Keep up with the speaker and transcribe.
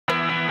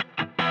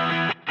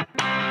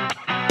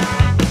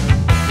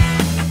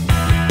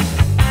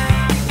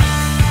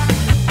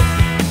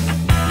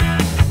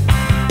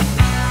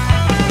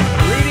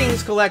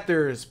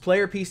collectors,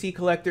 Player PC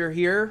Collector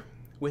here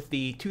with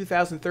the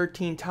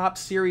 2013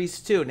 Topps Series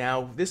 2.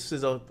 Now, this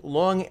is a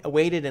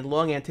long-awaited and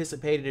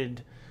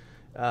long-anticipated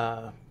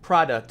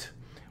product.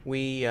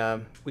 We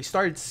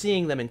started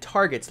seeing them in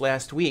Targets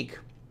last week,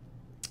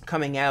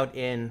 coming out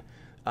in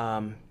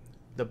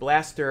the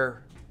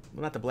blaster,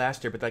 well, not the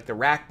blaster, but like the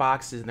rack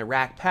boxes and the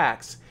rack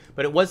packs.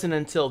 But it wasn't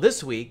until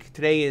this week,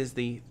 today is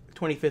the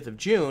 25th of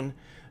June,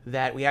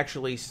 that we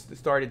actually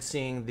started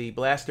seeing the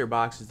blaster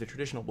boxes, the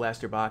traditional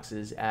blaster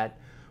boxes at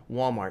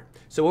Walmart.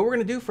 So what we're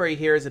going to do for you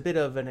here is a bit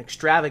of an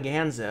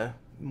extravaganza,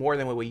 more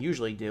than what we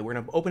usually do. We're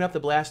going to open up the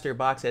blaster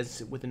box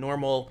with the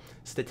normal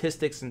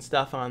statistics and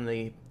stuff on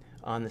the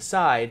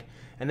side,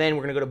 and then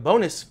we're going to go to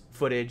bonus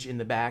footage in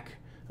the back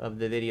of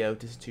the video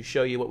to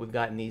show you what we've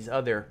got in these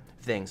other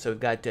things. So we've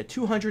got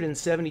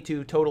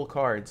 272 total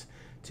cards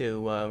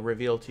to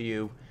reveal to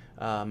you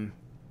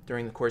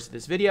during the course of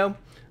this video.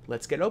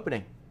 Let's get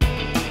opening.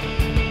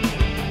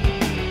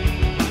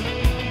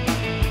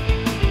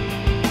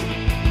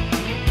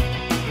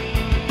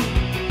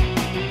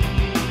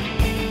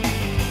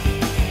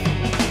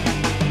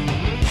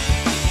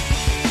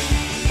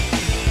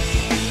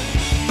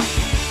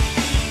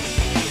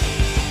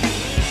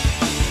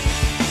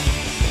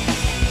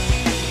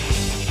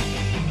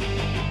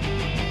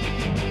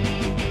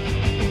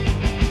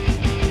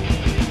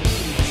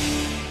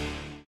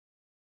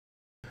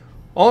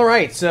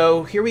 Alright,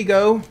 so here we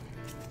go.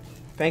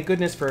 Thank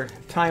goodness for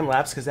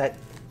time-lapse, because that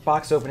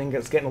box opening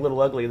was getting a little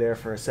ugly there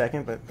for a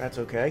second, but that's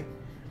okay.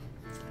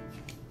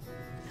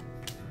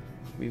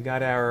 We've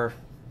got our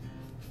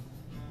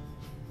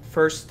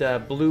first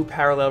blue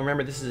parallel.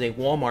 Remember, this is a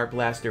Walmart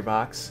blaster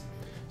box,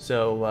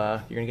 so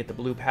you're going to get the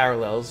blue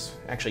parallels,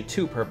 actually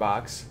 2 per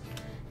box.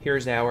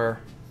 Here's our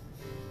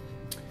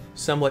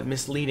somewhat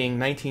misleading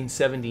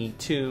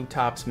 1972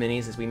 Topps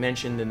Minis. As we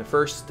mentioned in the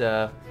first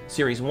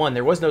Series 1,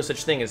 there was no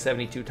such thing as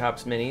 72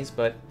 Topps Minis,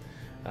 but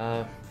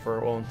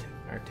for all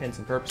our intents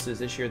and purposes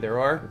this year there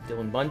are, with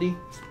Dylan Bundy.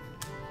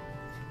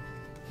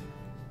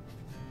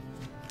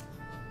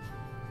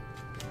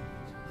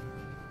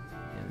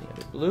 And the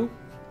other blue.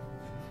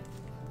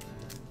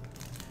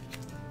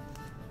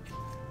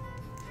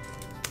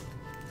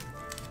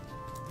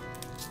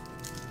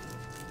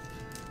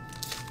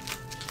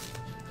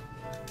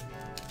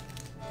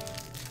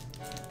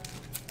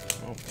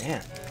 Oh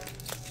man.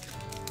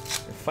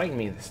 Fighting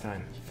me this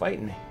time.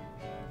 Fighting me.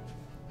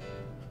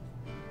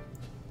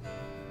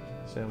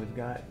 So we've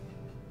got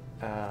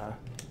Brett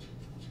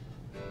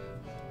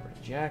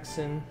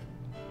Jackson,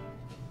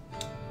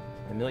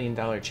 a $1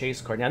 Million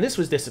Chase card. Now this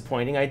was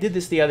disappointing. I did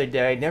this the other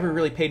day. I never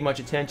really paid much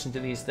attention to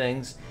these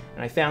things,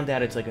 and I found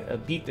out it's like a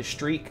beat the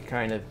streak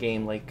kind of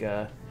game, like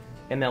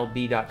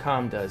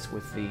MLB.com does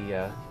with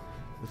the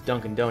with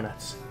Dunkin'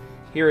 Donuts.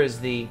 Here is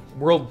the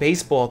World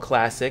Baseball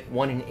Classic,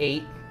 1 in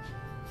 8.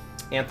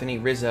 Anthony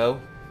Rizzo.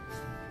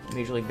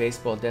 Major League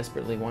Baseball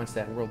desperately wants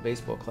that World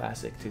Baseball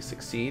Classic to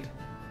succeed.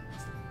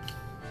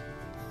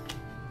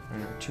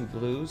 And our 2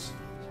 blues.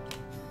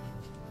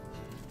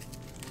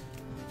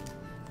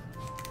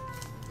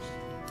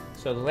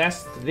 So the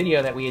last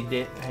video that we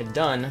had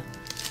done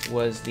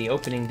was the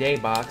opening day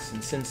box,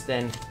 and since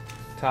then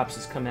Topps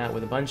has come out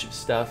with a bunch of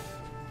stuff.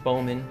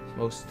 Bowman,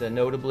 most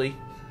notably.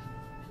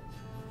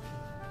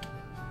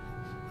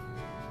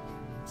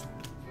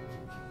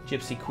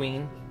 Gypsy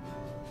Queen.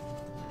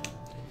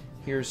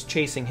 Here's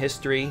Chasing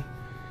History.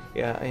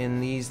 In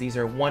these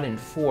are 1 in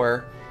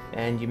 4,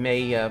 and you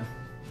may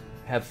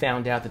have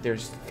found out that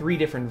there's 3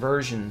 different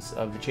versions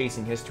of the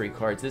Chasing History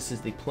cards. This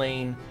is the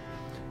plain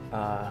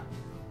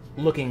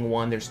looking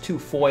one. There's 2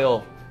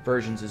 foil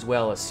versions as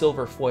well, a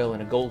silver foil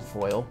and a gold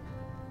foil.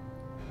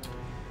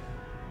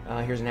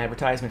 Here's an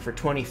advertisement for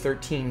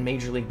 2013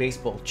 Major League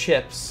Baseball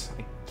chips.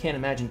 I can't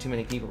imagine too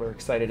many people are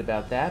excited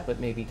about that, but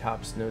maybe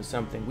Topps knows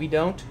something we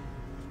don't.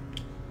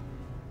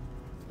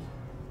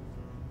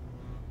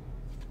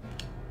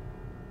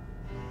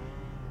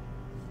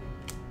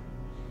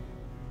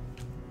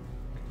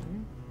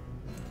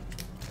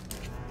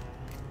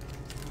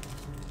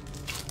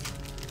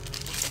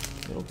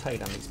 A little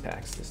tight on these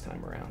packs this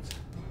time around.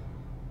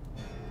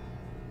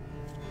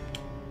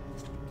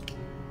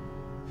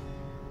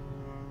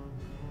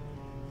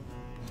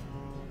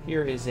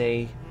 Here is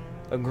a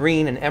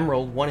green and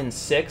emerald 1 in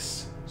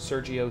 6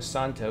 Sergio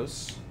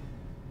Santos,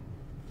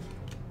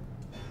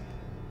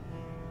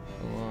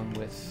 along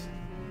with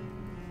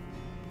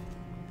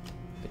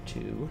the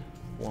 2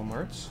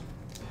 Walmarts.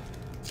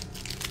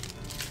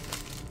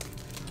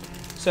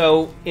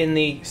 So in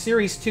the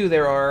Series 2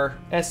 there are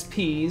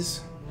SPs.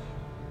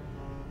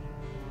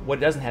 What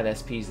doesn't have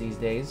SPs these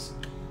days.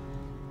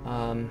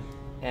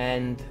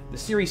 And the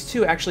Series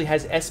 2 actually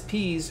has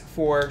SPs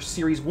for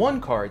Series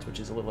 1 cards, which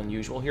is a little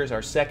unusual. Here's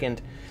our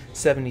second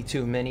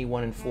 72 Mini,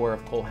 1 in 4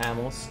 of Cole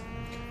Hamels.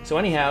 So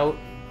anyhow,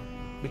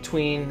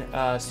 between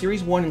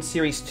Series 1 and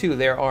Series 2,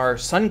 there are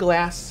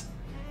sunglass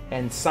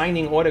and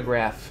signing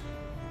autograph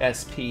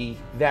SP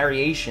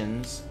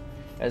variations,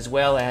 as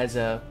well as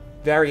a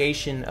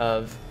variation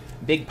of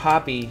Big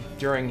Papi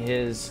during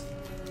his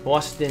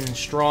Boston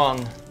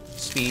Strong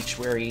speech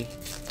where he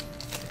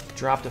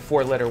dropped a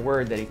 4-letter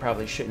word that he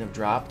probably shouldn't have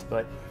dropped,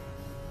 but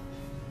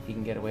he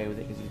can get away with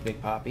it because he's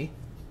Big Papi.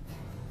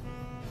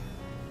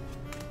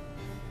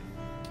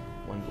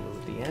 One blue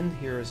at the end.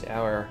 Here's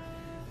our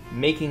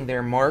making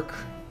their mark.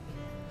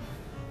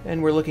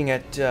 And we're looking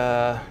at,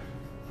 oh,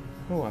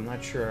 I'm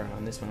not sure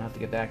on this one. I'll have to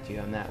get back to you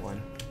on that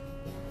one.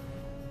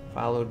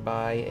 Followed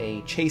by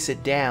a Chase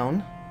It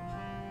Down.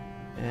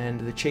 And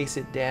the Chase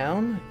It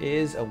Down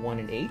is a 1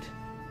 and 8.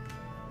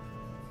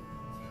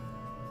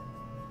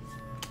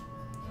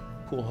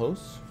 Pool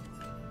House.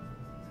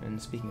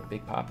 And speaking of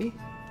Big Papi.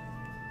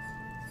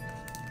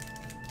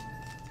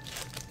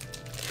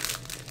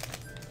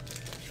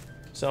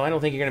 So I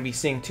don't think you're going to be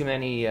seeing too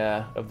many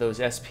of those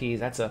SPs.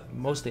 That's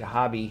mostly a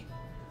hobby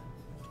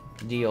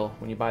deal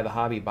when you buy the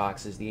hobby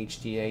boxes, the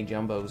HDA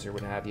jumbos or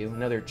what have you.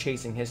 Another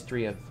chasing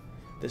history of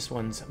this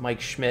one's Mike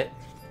Schmidt.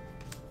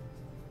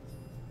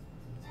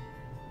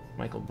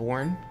 Michael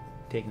Bourne,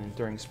 taken in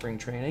during spring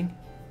training.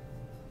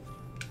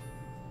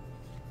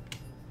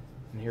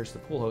 And here's the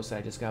pool host I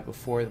just got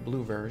before, the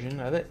blue version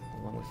of it,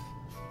 along with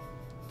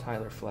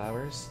Tyler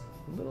Flowers.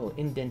 A little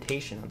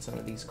indentation on some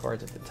of these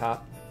cards at the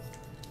top.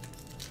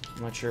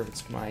 I'm not sure if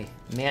it's my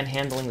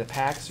manhandling the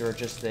packs or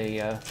just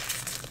a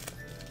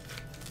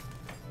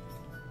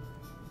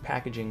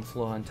packaging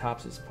flaw on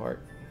Topps' part.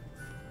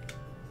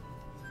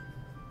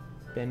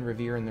 Ben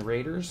Revere and the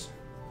Raiders.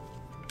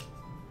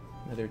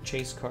 Another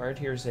chase card.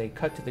 Here's a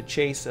cut to the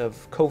chase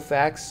of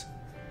Koufax.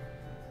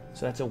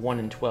 So that's a 1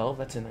 in 12.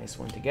 That's a nice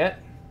one to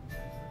get.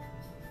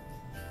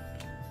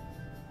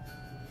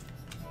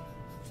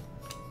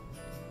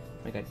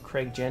 I got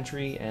Craig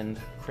Gentry and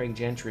Craig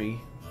Gentry.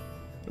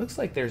 Looks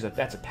like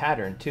that's a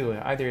pattern too.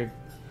 Either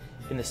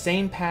in the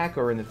same pack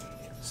or in the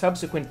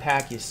subsequent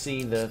pack you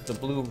see the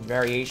blue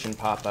variation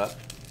pop up.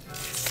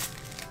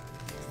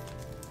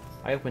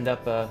 I opened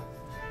up a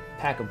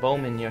pack of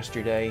Bowman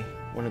yesterday,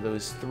 one of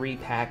those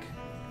 3-pack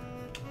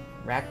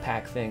rack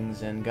pack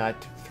things, and got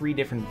 3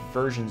 different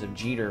versions of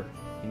Jeter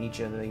in each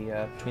of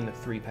the between the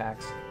 3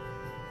 packs.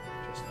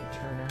 Justin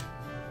Turner.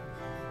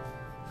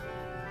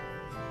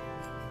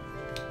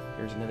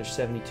 Here's another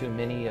 72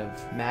 mini of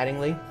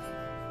Mattingly.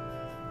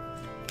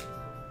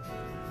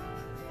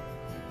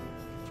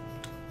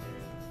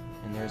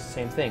 And there's the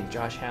same thing,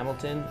 Josh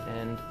Hamilton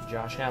and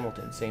Josh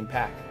Hamilton, same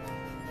pack.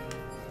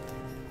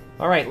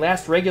 All right,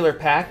 last regular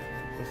pack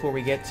before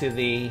we get to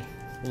the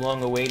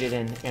long-awaited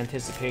and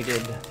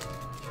anticipated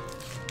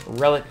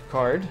relic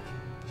card,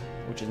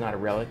 which is not a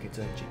relic, it's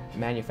a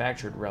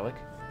manufactured relic.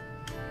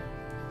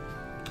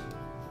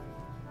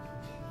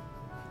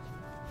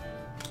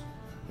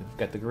 We've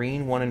got the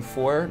green 1 and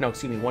 4, no,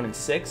 excuse me, 1 and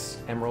 6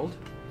 Emerald,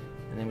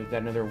 and then we've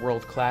got another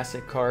World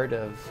Classic card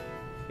of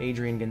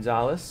Adrian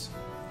Gonzalez.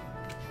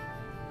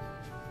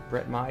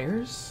 Brett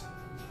Myers,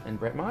 and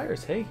Brett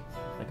Myers, hey,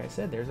 like I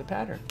said, there's a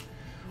pattern.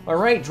 All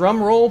right,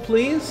 drum roll,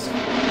 please.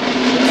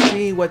 Let's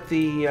see what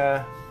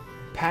the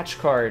patch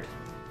card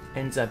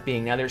ends up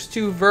being. Now, there's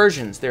 2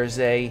 versions. There's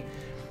a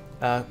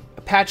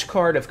patch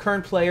card of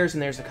current players,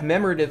 and there's a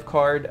commemorative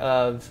card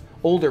of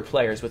older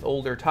players with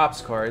older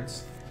Topps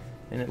cards.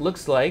 And it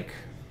looks like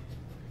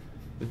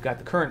we've got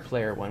the current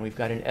player one. We've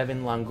got an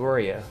Evan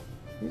Longoria.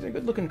 These are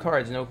good-looking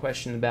cards, no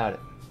question about it.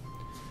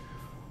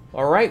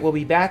 All right, we'll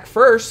be back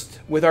first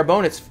with our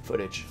bonus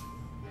footage.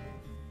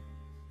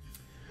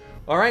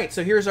 All right,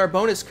 so here's our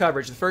bonus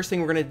coverage. The first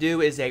thing we're going to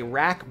do is a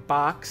rack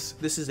box.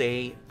 This is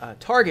a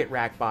Target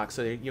rack box,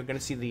 so you're going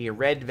to see the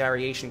red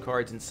variation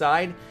cards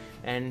inside.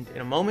 And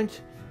in a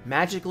moment,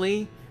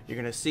 magically, you're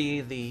going to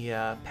see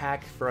the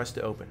pack for us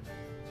to open.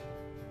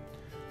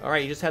 All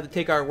right, you just have to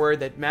take our word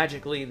that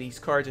magically these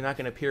cards are not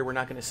going to appear. We're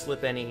not going to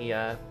slip any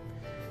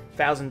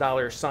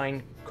 $1,000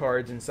 sign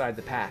cards inside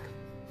the pack.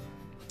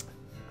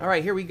 All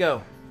right, here we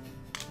go.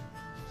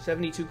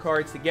 72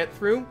 cards to get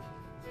through. You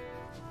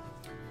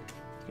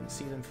can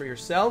see them for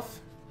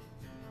yourself.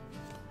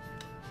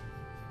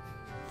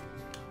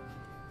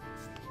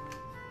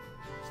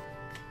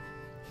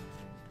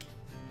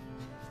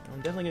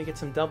 I'm definitely going to get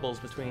some doubles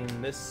between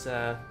this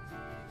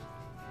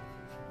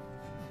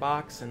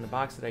box and the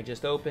box that I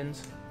just opened.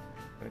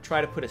 I'm going to try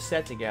to put a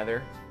set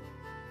together.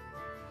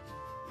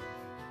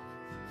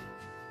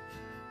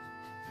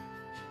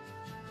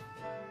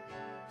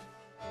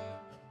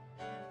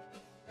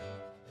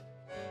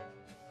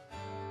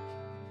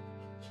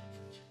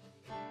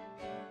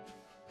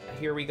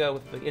 Here we go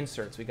with the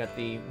inserts. We got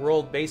the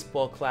World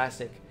Baseball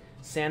Classic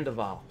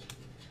Sandoval.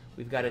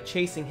 We've got a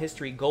Chasing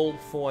History Gold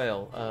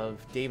Foil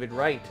of David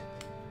Wright.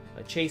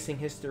 A Chasing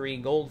History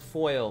Gold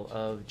Foil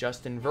of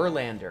Justin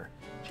Verlander.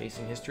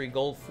 Chasing History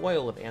Gold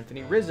Foil of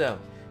Anthony Rizzo.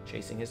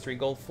 Chasing History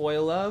Gold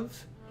Foil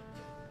of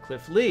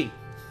Cliff Lee.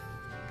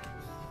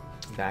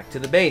 Back to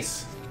the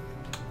base.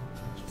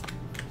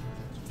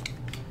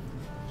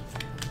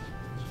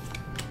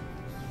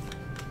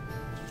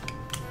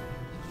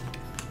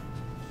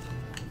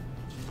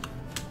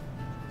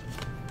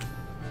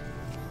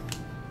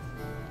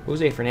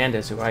 Jose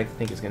Fernandez, who I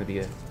think is going to be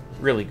a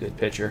really good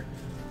pitcher.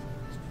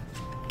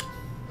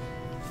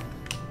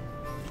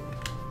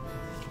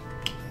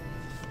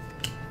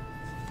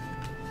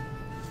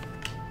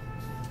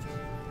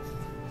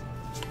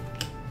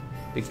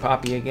 Big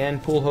Poppy again.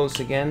 Pool Host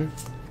again.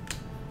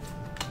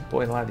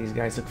 Boy, a lot of these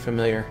guys look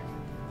familiar.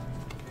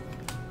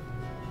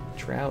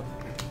 Trout.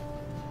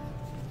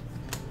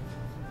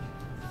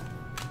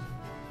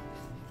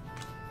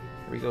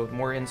 Here we go with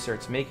more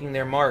inserts. Making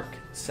their mark.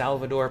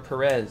 Salvador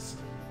Perez.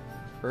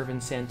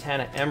 Irvin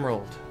Santana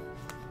Emerald.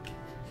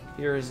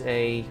 Here's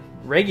a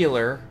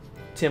regular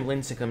Tim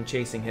Lincecum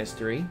Chasing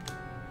History,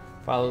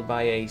 followed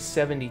by a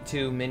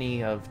 72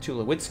 mini of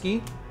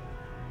Tulowitzki.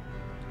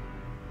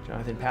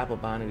 Jonathan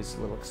Papelbon, who's a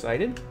little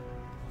excited.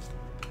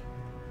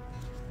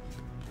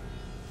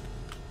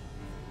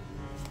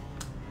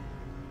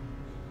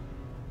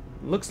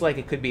 Looks like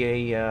it could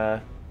be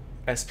a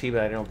SP,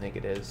 but I don't think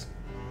it is.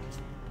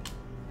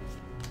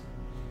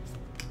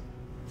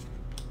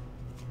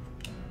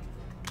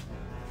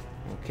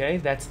 Okay,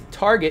 that's the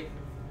Target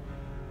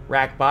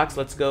rack box.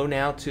 Let's go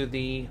now to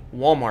the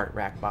Walmart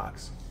rack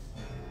box.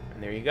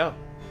 And there you go.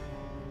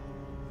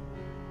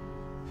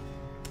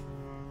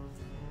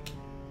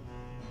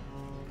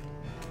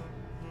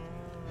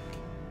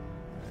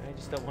 I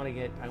just don't want to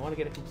get, I want to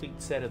get a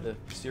complete set of the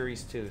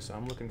Series 2, so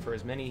I'm looking for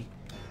as many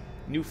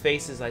new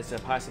faces as I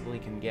possibly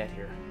can get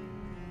here.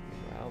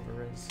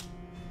 Alvarez,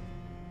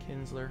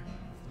 Kinsler.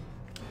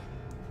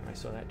 I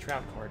saw that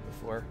Trout card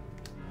before.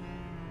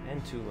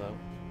 And Tulo.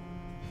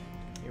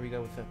 Here we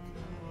go with the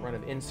run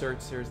of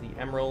inserts. Here's the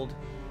Emerald.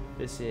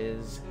 This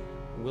is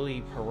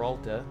Willie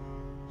Peralta.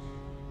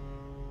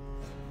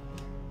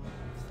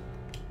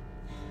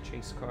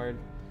 Chase card.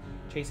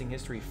 Chasing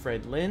History,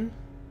 Fred Lynn.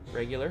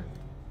 Regular.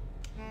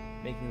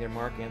 Making their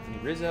mark, Anthony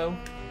Rizzo.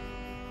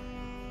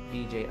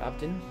 B.J.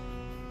 Upton.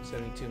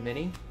 72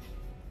 mini.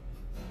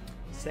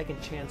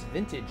 Second Chance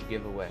Vintage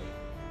giveaway.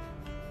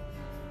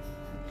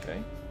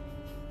 Okay.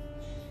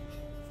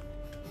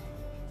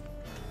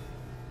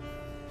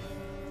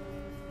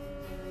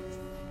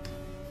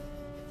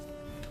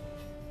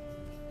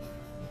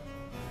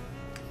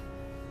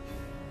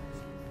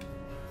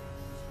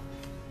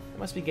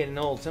 Must be getting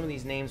old. Some of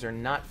these names are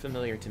not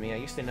familiar to me. I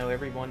used to know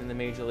everyone in the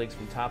major leagues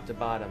from top to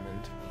bottom,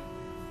 and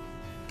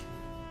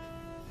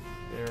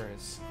there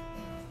is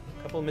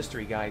a couple of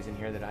mystery guys in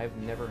here that I've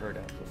never heard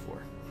of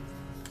before.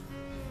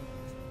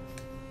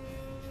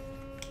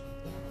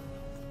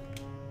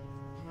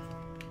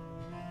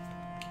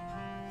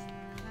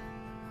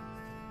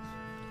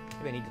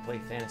 Maybe I need to play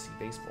fantasy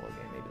baseball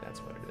again. Maybe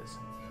that's what it is.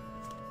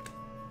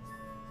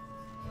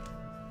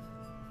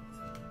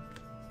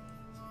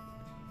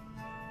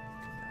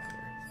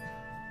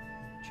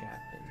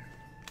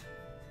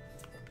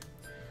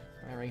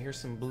 Alright, here's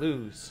some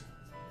blues.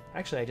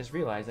 Actually, I just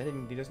realized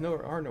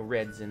there are no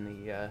reds in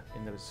the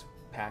in those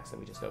packs that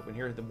we just opened.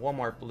 Here are the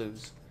Walmart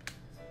blues.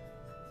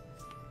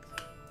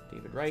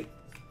 David Wright,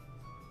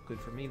 good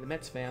for me, the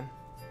Mets fan.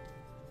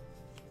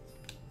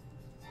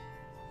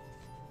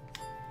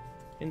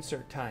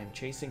 Insert time.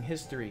 Chasing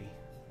History.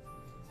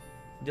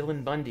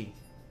 Dylan Bundy.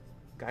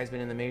 Guy's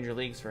been in the major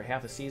leagues for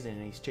half a season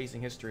and he's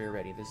chasing history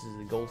already. This is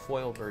the gold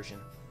foil version.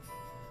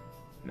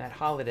 Matt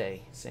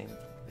Holliday, same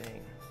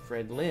thing.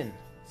 Fred Lynn,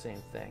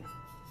 same thing.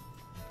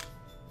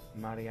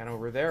 Mariano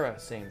Rivera,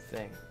 same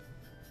thing.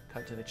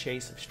 Cut to the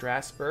Chase of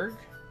Strasburg.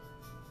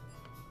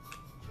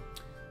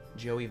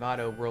 Joey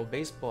Votto, World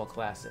Baseball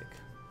Classic.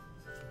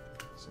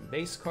 Some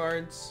base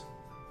cards.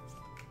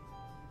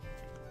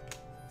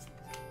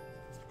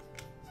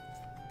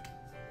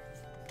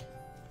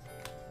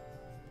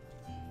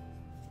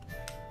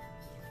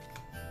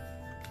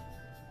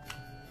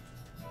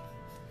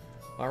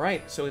 All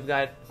right, so we've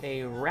got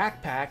a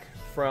rack pack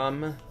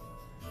from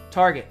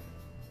Target.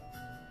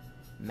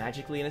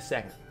 Magically in a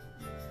second.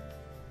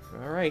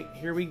 All right,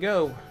 here we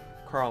go.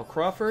 Carl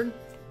Crawford.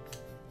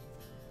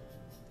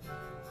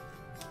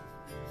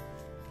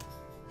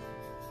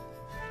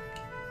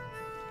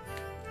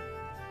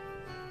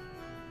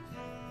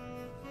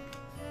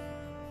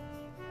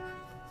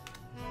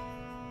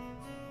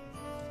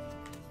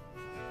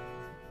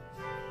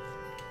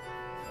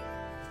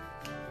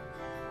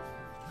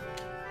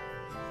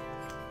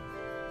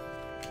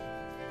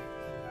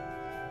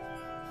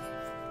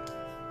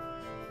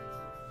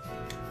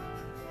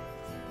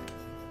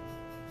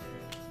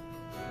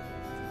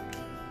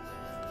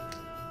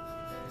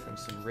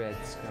 Some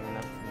reds coming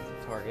up from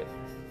the Target.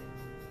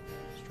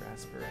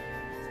 Strasburg.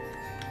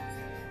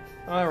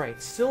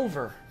 Alright,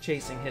 Silver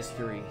Chasing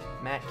History,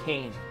 Matt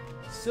Cain.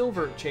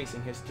 Silver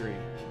Chasing History,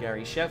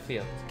 Gary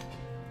Sheffield.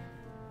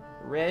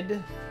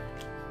 Red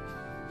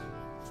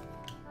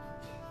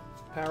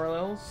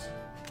Parallels,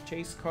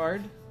 Chase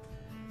card.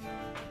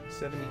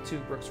 72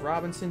 Brooks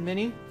Robinson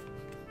mini.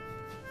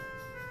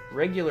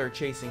 Regular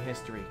Chasing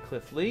History,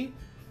 Cliff Lee.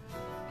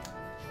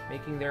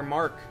 Making their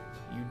mark,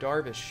 Yu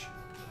Darvish.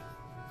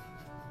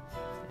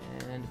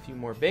 And a few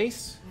more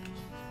base.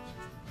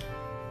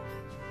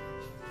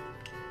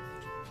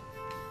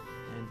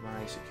 And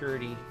my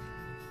security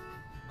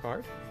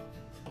card.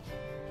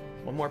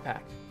 One more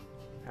pack.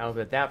 How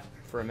about that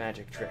for a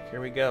magic trick?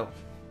 Here we go.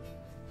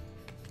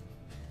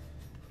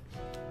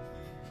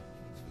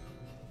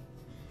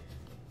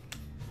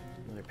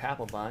 Another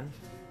Papelbon.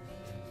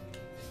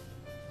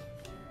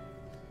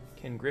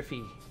 Ken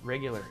Griffey,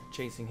 regular,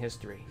 Chasing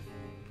History.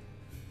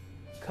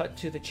 Cut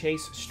to the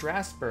Chase,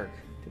 Strasburg.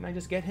 Didn't I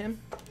just get him?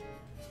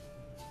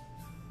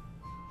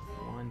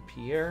 Juan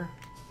Pierre,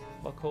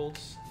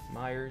 Buchholz,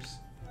 Myers,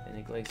 and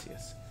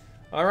Iglesias.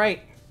 All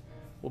right,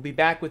 we'll be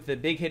back with the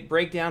big hit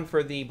breakdown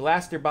for the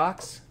blaster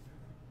box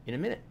in a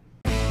minute.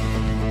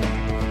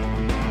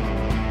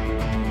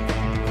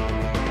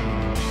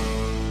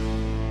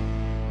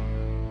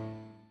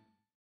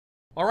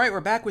 All right,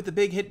 we're back with the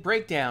big hit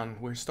breakdown.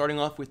 We're starting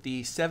off with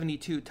the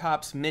 72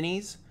 Topps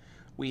Minis.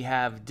 We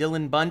have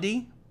Dylan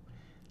Bundy,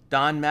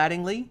 Don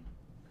Mattingly,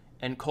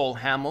 and Cole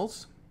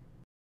Hamels.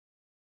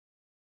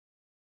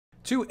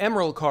 2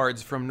 Emerald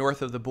cards from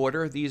north of the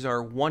border. These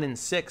are 1 in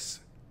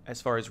 6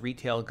 as far as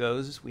retail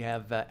goes. We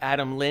have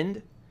Adam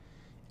Lind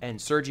and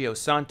Sergio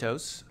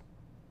Santos.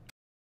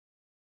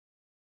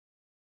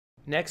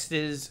 Next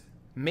is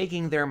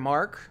Making Their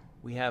Mark.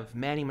 We have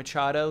Manny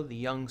Machado, the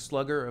young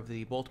slugger of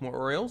the Baltimore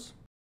Orioles.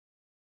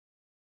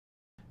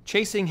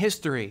 Chasing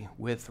History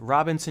with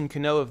Robinson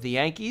Cano of the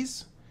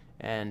Yankees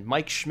and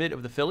Mike Schmidt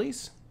of the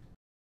Phillies.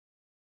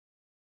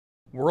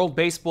 World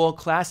Baseball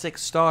Classic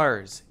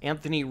Stars,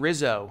 Anthony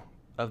Rizzo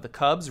of the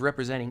Cubs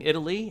representing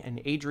Italy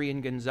and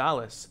Adrian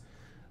Gonzalez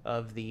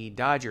of the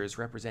Dodgers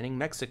representing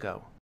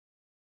Mexico.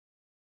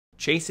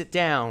 Chase It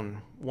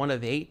Down, 1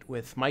 of 8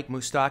 with Mike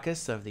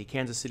Moustakas of the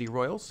Kansas City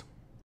Royals.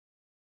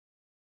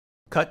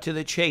 Cut to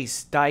the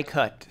Chase, die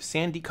cut,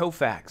 Sandy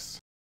Koufax.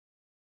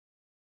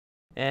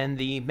 And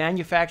the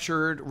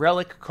manufactured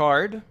relic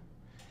card,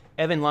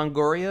 Evan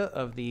Longoria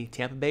of the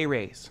Tampa Bay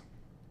Rays.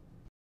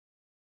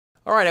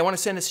 All right, I want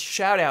to send a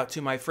shout out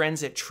to my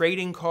friends at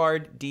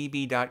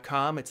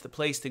tradingcarddb.com. It's the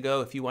place to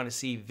go if you want to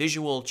see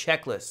visual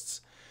checklists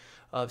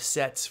of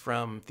sets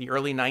from the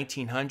early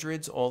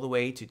 1900s all the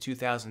way to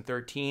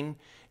 2013.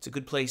 It's a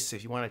good place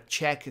if you want to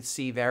check and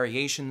see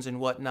variations and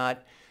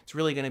whatnot. It's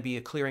really going to be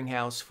a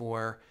clearinghouse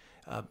for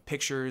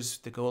pictures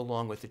that go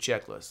along with the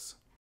checklists.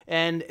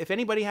 And if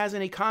anybody has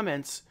any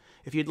comments,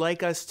 if you'd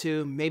like us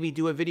to maybe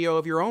do a video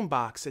of your own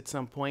box at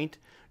some point,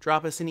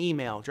 drop us an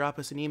email. Drop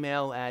us an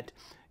email at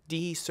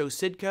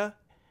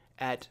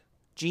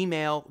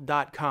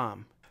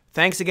dsosidka@gmail.com.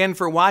 Thanks again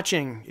for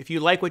watching. If you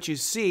like what you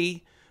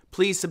see,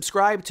 please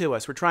subscribe to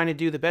us. We're trying to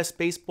do the best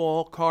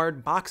baseball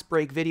card box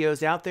break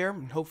videos out there,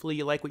 and hopefully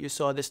you like what you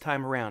saw this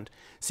time around.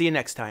 See you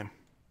next time.